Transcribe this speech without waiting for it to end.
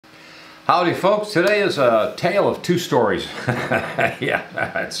Howdy folks, today is a tale of two stories. Yeah,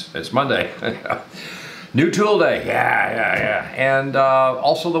 it's Monday. New tool day, yeah. And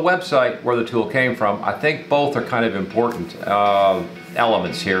also the website where the tool came from. I think both are kind of important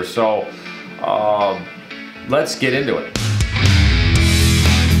elements here, so let's get into it.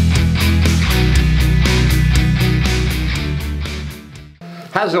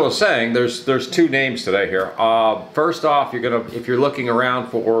 As I was saying, there's two names today here. First off, if you're looking around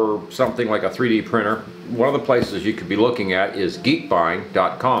for something like a 3D printer, one of the places you could be looking at is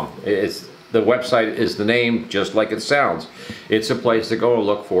Geekbuying.com. The website is the name just like it sounds. It's a place to go and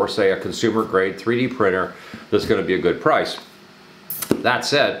look for, say, a consumer grade 3D printer that's going to be a good price. That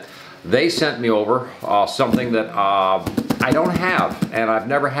said, they sent me over something that I don't have, and I've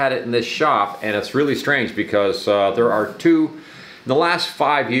never had it in this shop, and it's really strange because there are two. In the last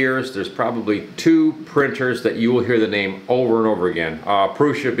 5 years, there's probably two printers that you will hear the name over and over again.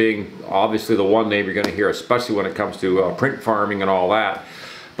 Prusa being obviously the one name you're going to hear, especially when it comes to print farming and all that.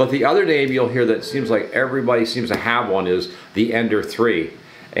 But the other name you'll hear that seems like everybody seems to have one is the Ender 3.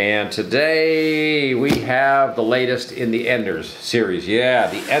 And today we have the latest in the Enders series. Yeah,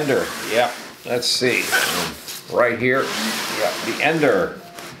 the Ender. Yeah, let's see. Right here. Yeah, the Ender.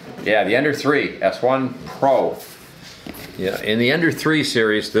 Yeah, the Ender 3 S1 Pro. Yeah, in the Ender 3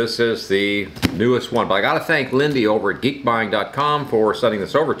 series, this is the newest one. But I got to thank Lindy over at Geekbuying.com for sending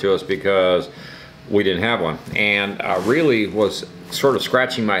this over to us because we didn't have one. And I really was sort of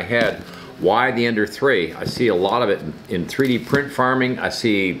scratching my head, why the Ender 3? I see a lot of it in 3D print farming. I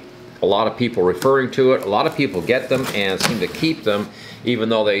see a lot of people referring to it. A lot of people get them and seem to keep them, even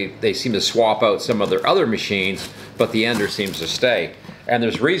though they seem to swap out some of their other machines, but the Ender seems to stay. And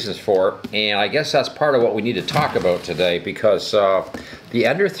there's reasons for it, and I guess that's part of what we need to talk about today, because the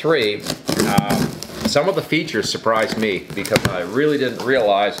Ender 3, some of the features surprised me because I really didn't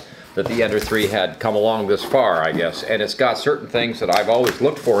realize that the Ender 3 had come along this far, I guess. And it's got certain things that I've always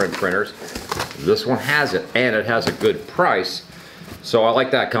looked for in printers. This one has it, and it has a good price. So I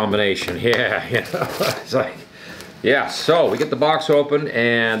like that combination. Yeah, it's like, yeah, so we get the box open,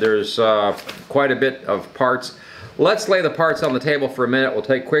 and there's quite a bit of parts. Let's lay the parts on the table for a minute. We'll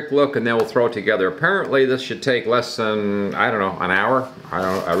take a quick look and then we'll throw it together. Apparently this should take less than, I don't know, an hour?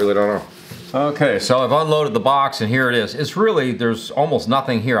 I really don't know. Okay, so I've unloaded the box and here it is. It's really, there's almost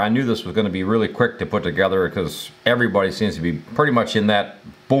nothing here. I knew this was going to be really quick to put together because everybody seems to be pretty much in that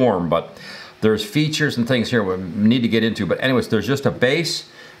form, but there's features and things here we need to get into. But anyways, there's just a base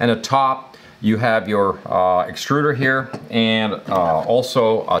and a top. You have your extruder here, and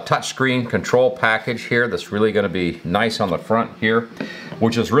also a touchscreen control package here that's really going to be nice on the front here,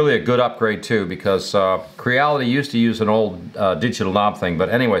 which is really a good upgrade too, because Creality used to use an old digital knob thing. But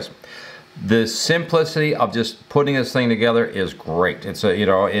anyways, the simplicity of just putting this thing together is great. It's a,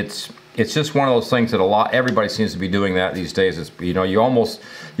 it's just one of those things that everybody seems to be doing that these days. It's, you almost,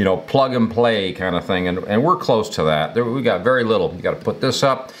 plug and play kind of thing, and we're close to that. We got very little. You got to put this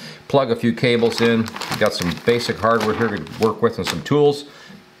up, plug a few cables in, got some basic hardware here to work with and some tools,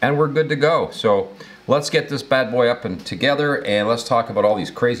 and we're good to go. So let's get this bad boy up and together, and let's talk about all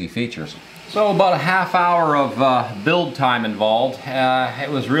these crazy features. So about a half hour of build time involved. It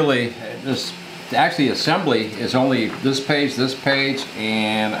was really just, actually assembly is only this page,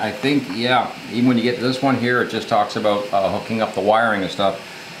 and I think, yeah, even when you get to this one here, it just talks about hooking up the wiring and stuff.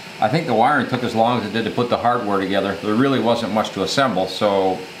 I think the wiring took as long as it did to put the hardware together. There really wasn't much to assemble,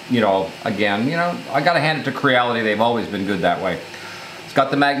 so again, I gotta hand it to Creality. They've always been good that way. It's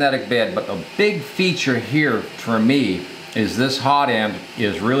got the magnetic bed, but the big feature here for me is this hot end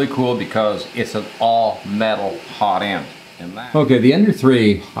is really cool because it's an all metal hot end. Okay, the Ender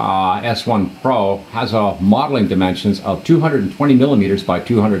 3 S1 Pro has modeling dimensions of 220 millimeters by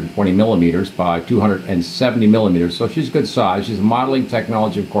 220 millimeters by 270 millimeters, so she's a good size. She's a modeling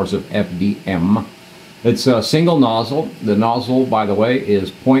technology, of course, of FDM. It's a single nozzle. The nozzle, by the way,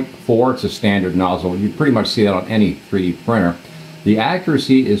 is 0.4. It's a standard nozzle. You pretty much see that on any 3D printer. The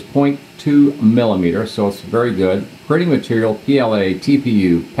accuracy is 0.2 millimeters, so it's very good. Printing material, PLA,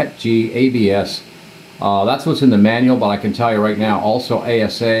 TPU, PETG, ABS. That's what's in the manual, but I can tell you right now, also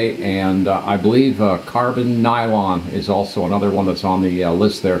ASA, and I believe carbon nylon is also another one that's on the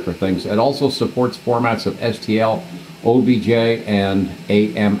list there for things. It also supports formats of STL, OBJ, and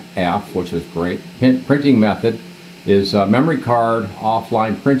AMF, which is great. Printing method is memory card,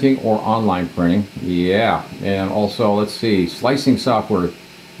 offline printing, or online printing. Yeah, and also, let's see, slicing software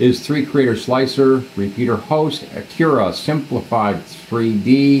is 3 Creator Slicer, Repeater Host, Acura Simplified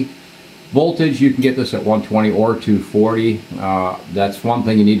 3D. Voltage, you can get this at 120 or 240. That's one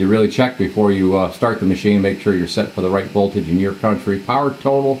thing you need to really check before you start the machine. Make sure you're set for the right voltage in your country. Power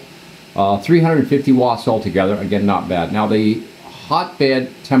total 350 watts altogether. Again, not bad. Now the hotbed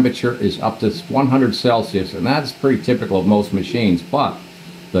temperature is up to 100 Celsius, and that's pretty typical of most machines. But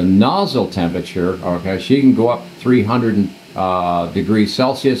the nozzle temperature, okay, she can go up 300 degrees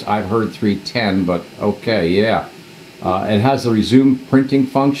Celsius. I've heard 310, but okay, yeah. It has the resume printing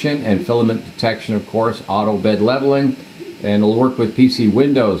function and filament detection, of course, auto bed leveling, and it'll work with PC,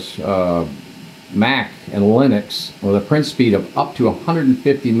 Windows, Mac, and Linux with a print speed of up to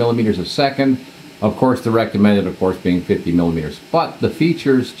 150 millimeters a second. Of course, the recommended, of course, being 50 millimeters. But the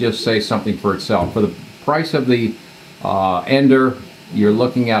features just say something for itself. For the price of the Ender, you're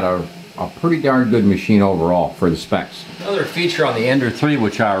looking at a pretty darn good machine overall for the specs. Another feature on the Ender 3,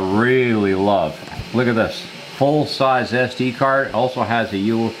 which I really love. Look at this. Full-size SD card. Also has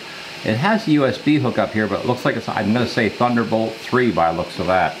it has a USB hookup here, but it looks like it's, I'm going to say Thunderbolt 3 by the looks of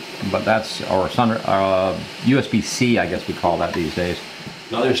that. But that's, or USB-C, I guess we call that these days.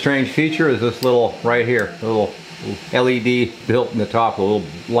 Another strange feature is this little, right here, a little LED built in the top, a little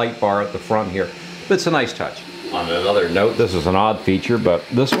light bar at the front here. But it's a nice touch. On another note, this is an odd feature, but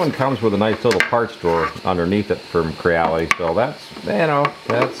this one comes with a nice little parts drawer underneath it from Creality. So that's, you know,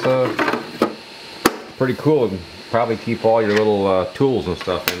 that's pretty cool. And probably keep all your little tools and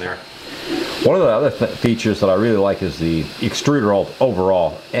stuff in there. One of the other features that I really like is the extruder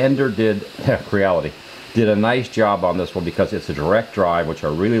overall. Ender did, Creality, did a nice job on this one because it's a direct drive, which I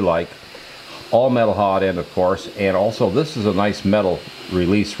really like. All metal hot end, of course, and also this is a nice metal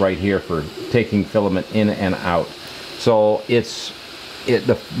release right here for taking filament in and out. So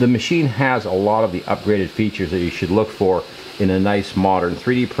the machine has a lot of the upgraded features that you should look for in a nice modern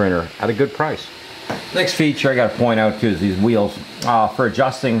 3D printer at a good price. Next feature I got to point out too is these wheels for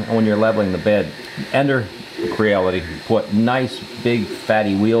adjusting when you're leveling the bed. Ender Creality put nice big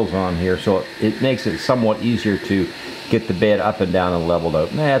fatty wheels on here, so it makes it somewhat easier to get the bed up and down and leveled out.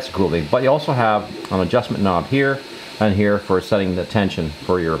 That's a cool thing. But you also have an adjustment knob here and here for setting the tension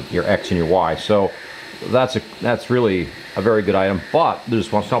for your X and your Y. So that's really a very good item. But there's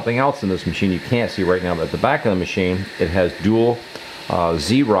something else in this machine you can't see right now. But at the back of the machine, it has dual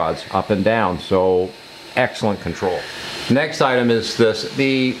Z rods up and down. So excellent control. Next item is this.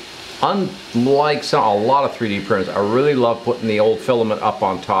 Unlike a lot of 3D printers, I really love putting the old filament up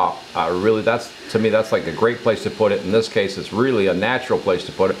on top. To me, that's like a great place to put it. In this case, it's really a natural place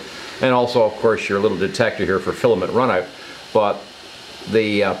to put it. And also, of course, your little detector here for filament runout. But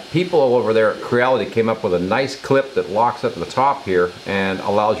the people over there at Creality came up with a nice clip that locks up at the top here and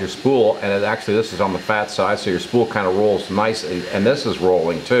allows your spool, and this is on the fat side, so your spool kind of rolls nicely, and this is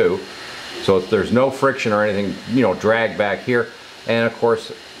rolling too. So there's no friction or anything, you know, drag back here. And of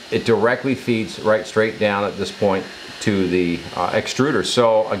course, it directly feeds right straight down at this point to the extruder.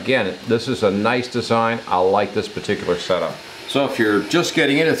 So again, this is a nice design. I like this particular setup. So if you're just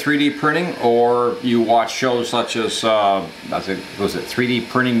getting into 3D printing, or you watch shows such as, was it 3D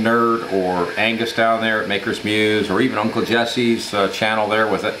Printing Nerd, or Angus down there at Maker's Muse, or even Uncle Jesse's channel there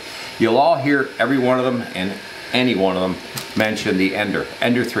with it, you'll all hear every one of them and any one of them mention the Ender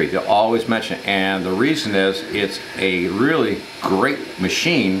 3. They'll always mention it, and the reason is it's a really great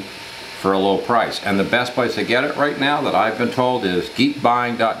machine for a low price. And the best place to get it right now that I've been told is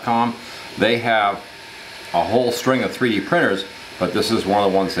Geekbuying.com. They have a whole string of 3D printers, but this is one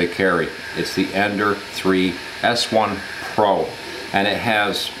of the ones they carry. It's the Ender 3 S1 Pro, and it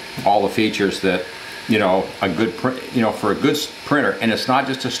has all the features that, you know, for a good printer. And it's not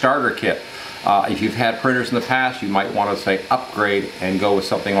just a starter kit. If you've had printers in the past, you might want to say upgrade and go with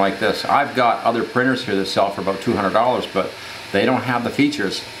something like this. I've got other printers here that sell for about $200, but they don't have the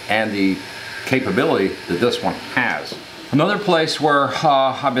features and the capability that this one has. Another place where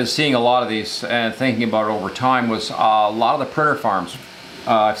I've been seeing a lot of these and thinking about it over time was a lot of the printer farms.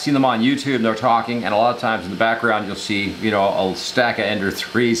 I've seen them on YouTube, they're talking, and a lot of times in the background you'll see, you know, a stack of Ender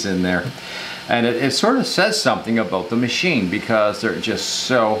 3s in there. And it sort of says something about the machine, because there are just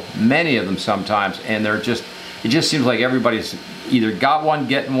so many of them sometimes, and it just seems like everybody's either got one,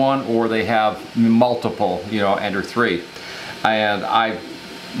 getting one, or they have multiple, you know, Ender 3. And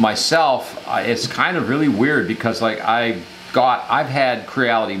myself, it's kind of really weird, because like I've had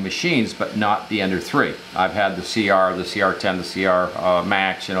Creality machines, but not the Ender 3. I've had the CR, the CR10, the CR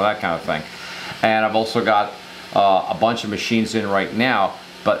Max, you know, that kind of thing. And I've also got a bunch of machines in right now,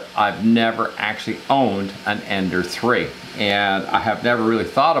 but I've never actually owned an Ender 3. And I have never really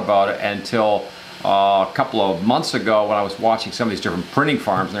thought about it until a couple of months ago when I was watching some of these different printing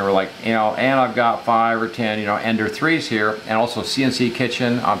farms, and they were like, you know, and I've got 5 or 10, you know, Ender 3s here, and also CNC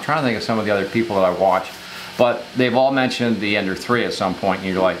Kitchen. I'm trying to think of some of the other people that I watch, but they've all mentioned the Ender 3 at some point, and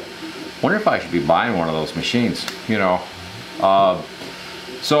you're like, wonder if I should be buying one of those machines, you know.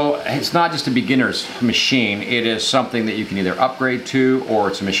 So it's not just a beginner's machine. It is something that you can either upgrade to, or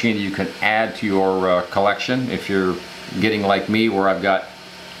it's a machine that you can add to your collection. If you're getting like me, where I've got,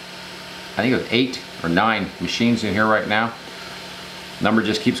 I think it was 8 or 9 machines in here right now. Number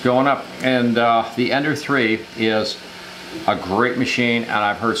just keeps going up. And the Ender 3 is a great machine, and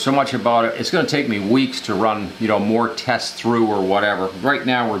I've heard so much about it. It's going to take me weeks to run, you know, more tests through or whatever. Right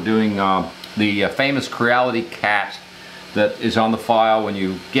now we're doing the famous Creality cat that is on the file. When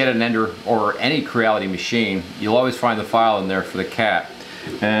you get an Ender or any Creality machine, you'll always find the file in there for the cat.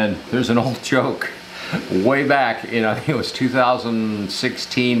 And there's an old joke way back in, I think it was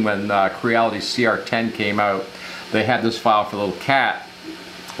 2016, when Creality CR10 came out. They had this file for the little cat,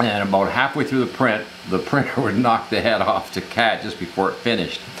 and about halfway through the printer would knock the head off the cat just before it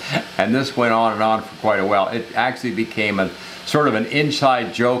finished. And this went on and on for quite a while. It actually became a sort of an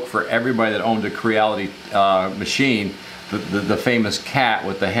inside joke for everybody that owned a Creality machine, the famous cat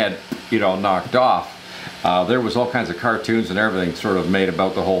with the head, you know, knocked off. There was all kinds of cartoons and everything sort of made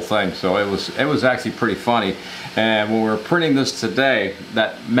about the whole thing, so it was actually pretty funny. And when we were printing this today,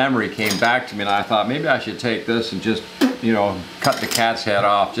 that memory came back to me, and I thought maybe I should take this and just, you know, cut the cat's head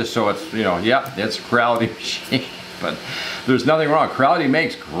off, just so it's, you know, yep, it's a Creality machine. But there's nothing wrong. Creality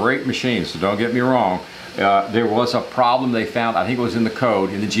makes great machines, so don't get me wrong. There was a problem they found, I think it was in the code,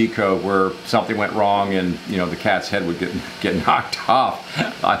 in the G code, where something went wrong and, you know, the cat's head would get knocked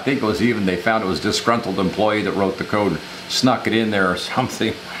off. I think it was even, they found it was a disgruntled employee that wrote the code and snuck it in there or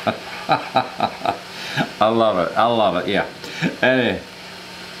something. I love it, yeah. Anyway,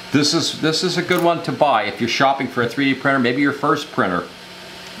 this is a good one to buy if you're shopping for a 3D printer, maybe your first printer.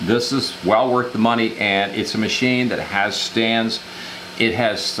 This is well worth the money, and it's a machine that has stands. It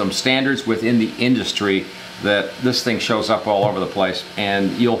has some standards within the industry that this thing shows up all over the place,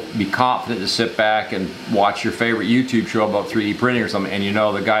 and you'll be confident to sit back and watch your favorite YouTube show about 3D printing or something, and you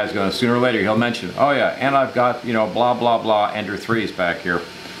know the guy is going to, sooner or later, he'll mention, oh yeah, and I've got, you know, blah blah blah Ender 3s back here.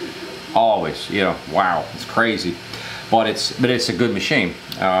 Always, you know, wow, it's crazy. But it's a good machine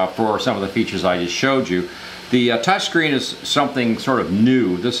for some of the features I just showed you. The touchscreen is something sort of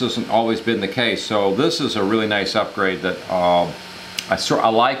new. This hasn't always been the case, so this is a really nice upgrade that I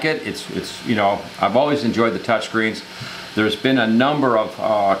like it. It's you know, I've always enjoyed the touchscreens. There's been a number of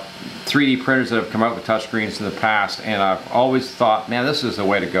 3D printers that have come out with touchscreens in the past, and I've always thought, man, this is the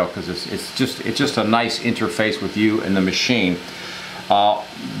way to go, because it's just a nice interface with you and the machine.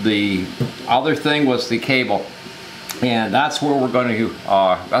 The other thing was the cable, and that's where we're going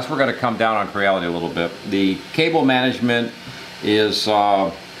to come down on Creality a little bit. The cable management is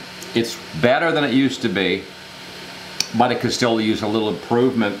it's better than it used to be, but it could still use a little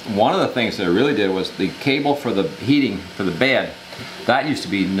improvement. One of the things that it really did was the cable for the heating for the bed. That used to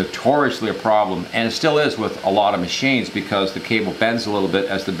be notoriously a problem, and it still is with a lot of machines, because the cable bends a little bit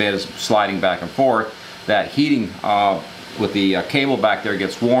as the bed is sliding back and forth. That heating with the cable back there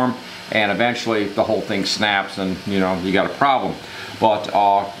gets warm, and eventually the whole thing snaps, and you know, you got a problem. But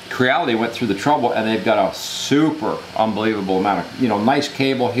Creality went through the trouble, and they've got a super unbelievable amount of, you know, nice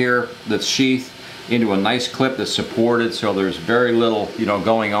cable here that's sheathed into a nice clip that's supported, so there's very little, you know,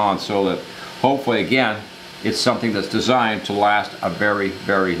 going on, so that hopefully, again, it's something that's designed to last a very,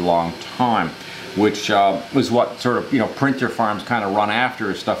 very long time, which is what sort of, you know, printer farms kind of run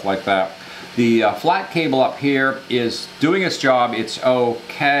after, stuff like that. The flat cable up here is doing its job. It's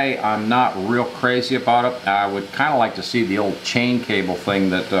okay. I'm not real crazy about it. I would kind of like to see the old chain cable thing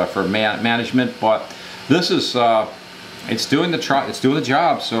that for management, but this is it's doing the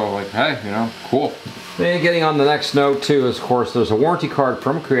job. So, like, hey, you know, cool. And getting on the next note too is, of course, there's a warranty card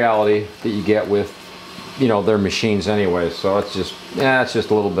from Creality that you get with, you know, their machines anyway. So it's just, yeah, it's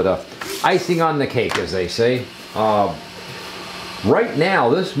just a little bit of icing on the cake, as they say. Right now,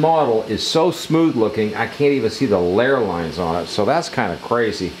 this model is so smooth looking, I can't even see the layer lines on it, so that's kind of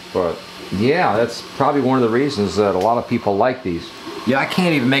crazy. But yeah, that's probably one of the reasons that a lot of people like these. Yeah, I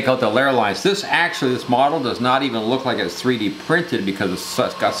can't even make out the layer lines. This model does not even look like it's 3D printed, because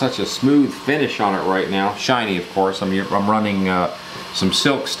it's got such a smooth finish on it right now. Shiny, of course. I'm running some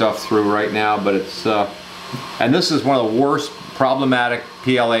silk stuff through right now, but it's and this is one of the worst problematic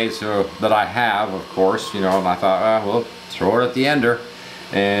PLAs that I have, of course, you know, and I thought, well, throw it at the Ender,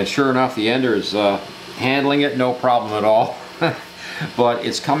 and sure enough, the Ender is handling it no problem at all. But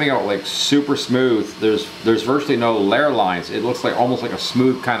it's coming out like super smooth. There's virtually no layer lines. It looks like almost like a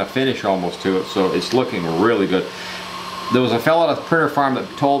smooth kind of finish almost to it, so it's looking really good. There was a fellow at the printer farm that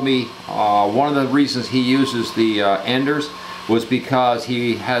told me one of the reasons he uses the Enders was because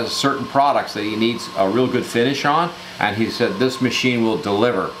he has certain products that he needs a real good finish on, and he said this machine will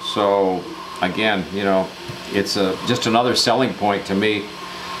deliver. So again, you know, it's just another selling point to me.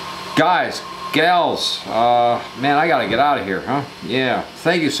 Guys, gals, man, I gotta get out of here, huh? Yeah.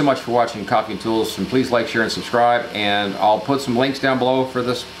 Thank you so much for watching Coffee and Tools, and please like, share, and subscribe. And I'll put some links down below for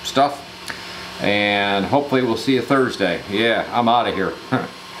this stuff. And hopefully we'll see you Thursday. Yeah, I'm out of here.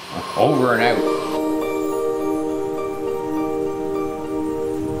 Over and out.